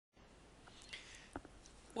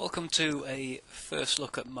Welcome to a first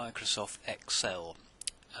look at Microsoft Excel.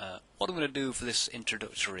 What I'm going to do for this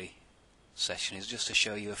introductory session is just to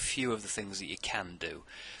show you a few of the things that you can do,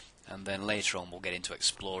 and then later on we'll get into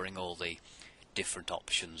exploring all the different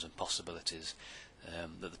options and possibilities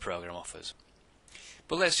that the program offers.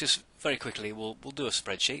 But let's just very quickly, we'll do a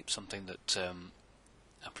spreadsheet, something that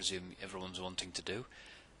I presume everyone's wanting to do,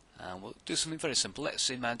 and we'll do something very simple. Let's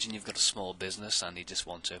imagine you've got a small business and you just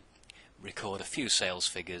want to record a few sales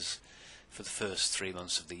figures for the first 3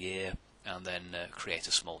 months of the year and then create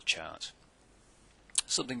a small chart.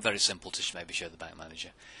 Something very simple to maybe show the bank manager.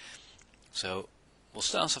 So we'll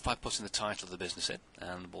start off by putting the title of the business in,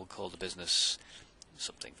 and we'll call the business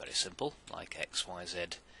something very simple like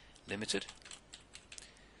XYZ Limited,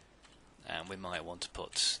 and we might want to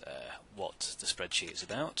put what the spreadsheet is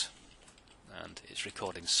about, and it's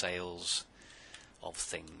recording sales of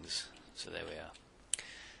things. So there we are.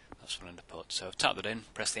 That's what I'm going to put. So I've typed that in,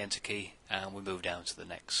 press the enter key, and we move down to the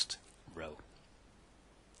next row.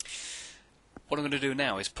 What I'm going to do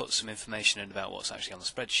now is put some information in about what's actually on the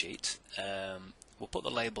spreadsheet. We'll put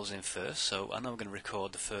the labels in first, so I know I'm going to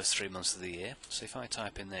record the first 3 months of the year. So if I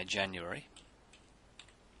type in there January,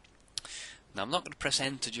 now I'm not going to press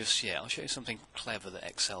enter just yet. I'll show you something clever that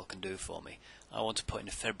Excel can do for me. I want to put in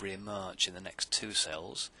February and March in the next 2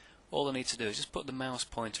 cells. All I need to do is just put the mouse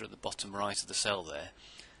pointer at the bottom right of the cell there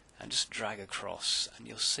and just drag across, and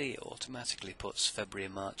you'll see it automatically puts February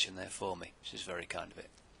and March in there for me, which is very kind of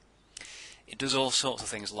it. It does all sorts of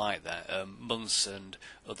things like that. Months and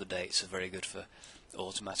other dates are very good for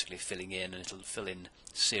automatically filling in, and it'll fill in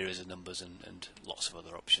series of numbers and lots of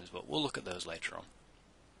other options, but we'll look at those later on.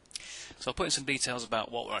 So I'll put in some details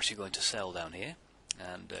about what we're actually going to sell down here,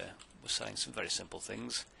 and we're selling some very simple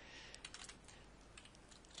things.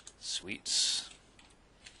 Sweets,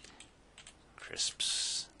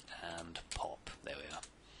 crisps, and pop. There we are.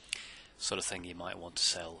 Sort of thing you might want to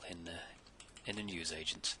sell in a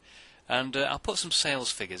newsagent. And I'll put some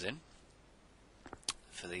sales figures in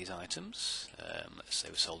for these items. Let's say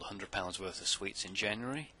we sold £100 worth of sweets in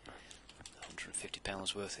January,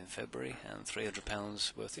 £150 worth in February, and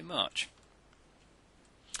 £300 worth in March.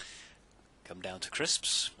 Come down to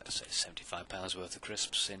crisps. Let's say £75 worth of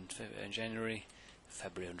crisps in January,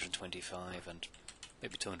 February 125, and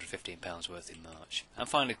maybe £215 worth in March. And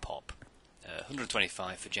finally pop,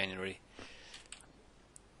 125 for January,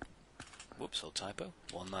 whoops, old typo,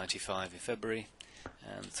 195 in February,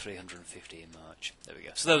 and 350 in March. There we go.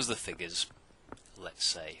 So those are the figures, let's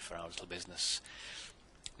say, for our little business.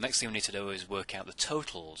 Next thing we need to do is work out the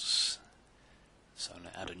totals. So I'm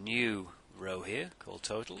going to add a new row here called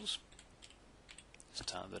totals.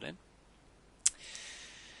 Let's type that in.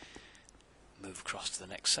 Move across to the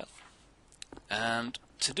next cell. And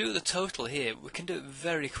to do the total here, we can do it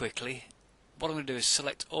very quickly. What I'm going to do is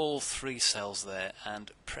select all 3 cells there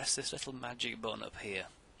and press this little magic button up here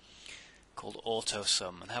called Auto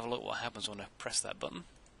Sum, and have a look what happens when I press that button.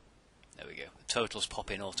 There we go. The totals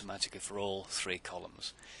pop in automatically for all 3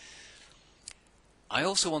 columns. I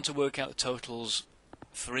also want to work out the totals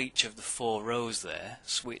for each of the 4 rows there,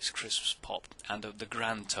 sweets, crisps, pop, and the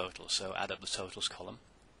grand total, so add up the totals column.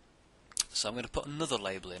 So I'm going to put another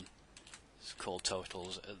label in. It's called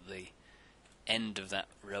totals at the end of that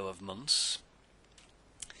row of months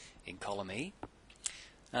in column E,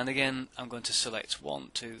 and again I'm going to select 1,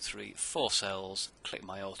 2, 3, 4 cells, click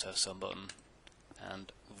my auto sum button,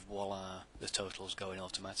 and voila, the totals go in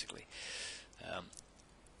automatically.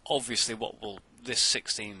 Obviously this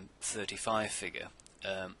 1635 figure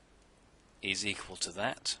is equal to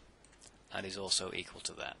that, and is also equal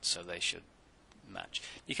to that, so they should match.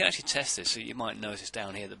 You can actually test this, so you might notice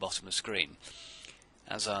down here at the bottom of the screen,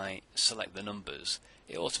 as I select the numbers,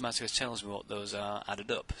 it automatically tells me what those are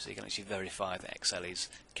added up, so you can actually verify that Excel is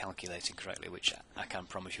calculating correctly, which I can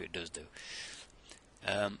promise you it does do.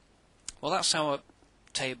 Well, that's our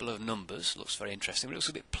table of numbers. Looks very interesting, but it looks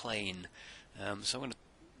a bit plain, so I'm going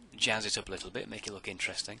to jazz it up a little bit, make it look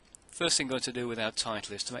interesting. First thing I'm going to do with our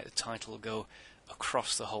title is to make the title go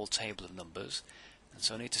across the whole table of numbers. And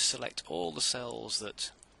so I need to select all the cells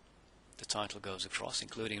that the title goes across,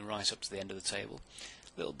 including right up to the end of the table.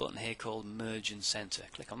 Little button here called Merge and Center.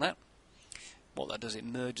 Click on that. What that does, it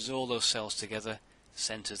merges all those cells together,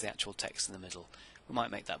 centers the actual text in the middle. We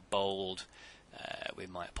might make that bold. We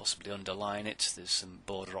might possibly underline it. There's some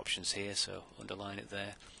border options here, so underline it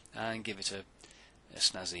there, and give it a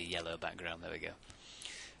snazzy yellow background. There we go.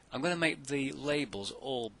 I'm going to make the labels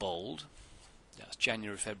all bold. That's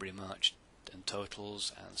January, February, March, and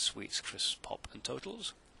totals, and sweets, crisps, pop, and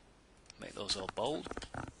totals. Make those all bold.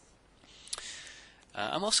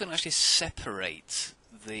 I'm also going to actually separate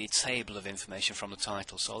the table of information from the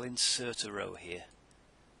title, so I'll insert a row here.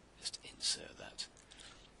 Just insert that.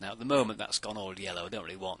 Now at the moment that's gone all yellow, I don't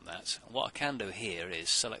really want that. And what I can do here is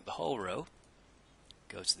select the whole row,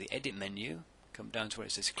 go to the edit menu, come down to where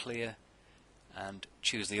it says clear, and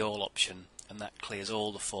choose the all option, and that clears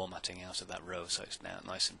all the formatting out of that row, so it's now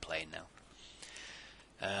nice and plain now.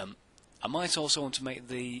 I might also want to make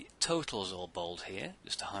the totals all bold here,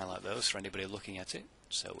 just to highlight those for anybody looking at it.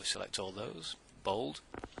 So we select all those, bold,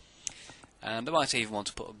 and I might even want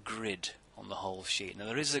to put a grid on the whole sheet. Now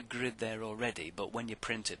there is a grid there already, but when you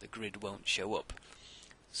print it the grid won't show up.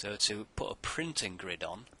 So to put a printing grid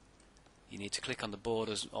on, you need to click on the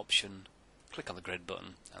borders option, click on the grid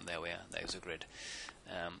button, and there we are, there's a grid.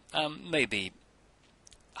 Maybe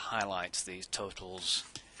highlight these totals.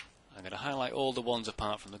 I'm going to highlight all the ones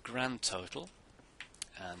apart from the grand total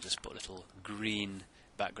and just put a little green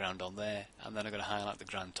background on there, and then I'm going to highlight the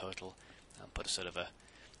grand total and put a sort of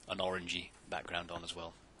an orangey background on as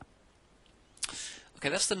well. Okay,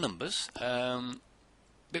 that's the numbers.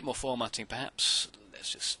 Bit more formatting perhaps.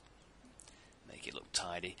 Let's just make it look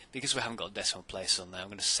tidy. Because we haven't got decimal places on there, I'm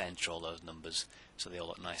going to center all those numbers so they all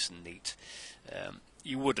look nice and neat.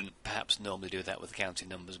 You wouldn't perhaps normally do that with counting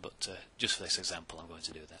numbers, but just for this example I'm going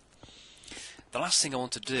to do that. The last thing I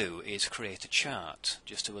want to do is create a chart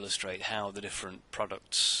just to illustrate how the different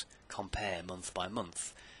products compare month by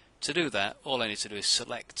month. To do that, all I need to do is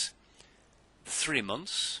select the 3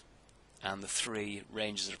 months and the 3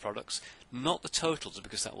 ranges of products, not the totals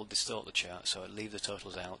because that will distort the chart, so I leave the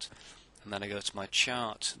totals out, and then I go to my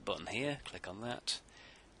chart button here, click on that.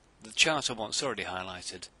 The chart I want is already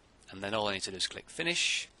highlighted, and then all I need to do is click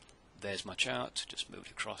finish. There's my chart, just move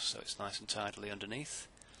it across so it's nice and tidily underneath.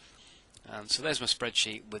 And so there's my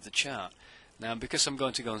spreadsheet with the chart. Now because I'm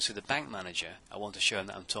going to go and see the bank manager, I want to show him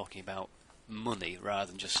that I'm talking about money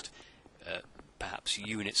rather than just perhaps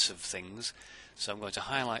units of things. So I'm going to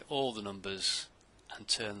highlight all the numbers and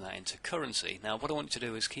turn that into currency. Now what I want you to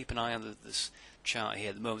do is keep an eye on this chart here.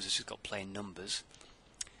 At the moment it's just got plain numbers.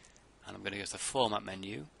 And I'm going to go to the format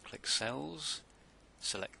menu, click cells,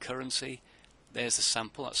 select currency. There's the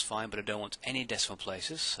sample, that's fine, but I don't want any decimal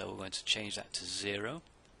places, so we're going to change that to 0.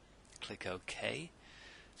 Click OK.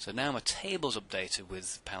 So now my table's updated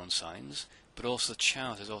with pound signs, but also the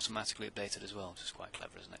chart is automatically updated as well, which is quite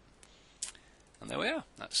clever, isn't it? And there we are.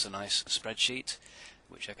 That's a nice spreadsheet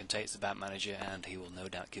which I can take to the bank manager, and he will no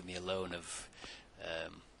doubt give me a loan of,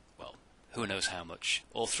 well, who knows how much,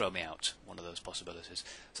 or throw me out, one of those possibilities.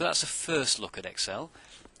 So that's the first look at Excel.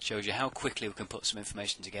 Shows you how quickly we can put some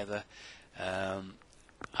information together.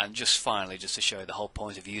 And just finally, just to show you the whole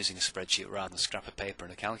point of using a spreadsheet rather than a scrap of paper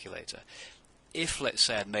and a calculator. If, let's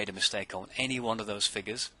say, I'd made a mistake on any one of those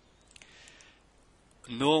figures,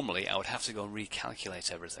 normally I would have to go and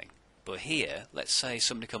recalculate everything. But here, let's say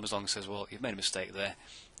somebody comes along and says, well, you've made a mistake there.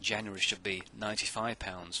 January should be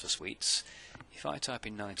 £95 for sweets. If I type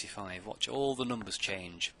in 95, watch all the numbers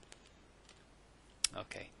change.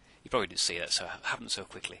 Okay, you probably didn't see that, so it happened so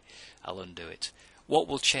quickly. I'll undo it. What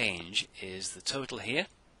will change is the total here,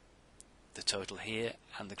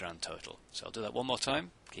 and the grand total. So I'll do that one more time.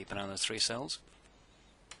 Keep an eye on those 3 cells.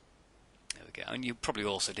 There we go. And you probably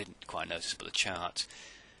also didn't quite notice, but the chart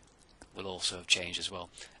will also have changed as well.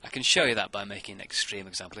 I can show you that by making an extreme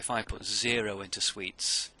example. If I put 0 into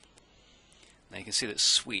sweets, now you can see that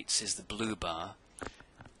sweets is the blue bar.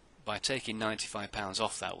 By taking £95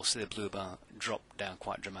 off that, we'll see the blue bar drop down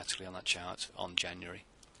quite dramatically on that chart on January.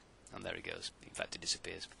 And there it goes. In fact, it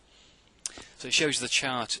disappears. So it shows you the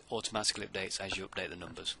chart automatically updates as you update the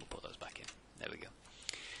numbers. We'll put those back in. There we go.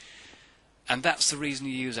 And that's the reason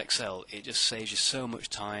you use Excel. It just saves you so much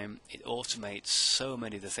time. It automates so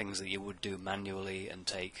many of the things that you would do manually and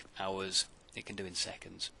take hours. It can do in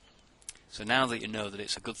seconds. So now that you know that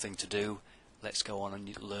it's a good thing to do, let's go on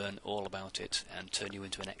and learn all about it and turn you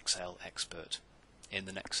into an Excel expert in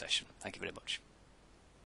the next session. Thank you very much.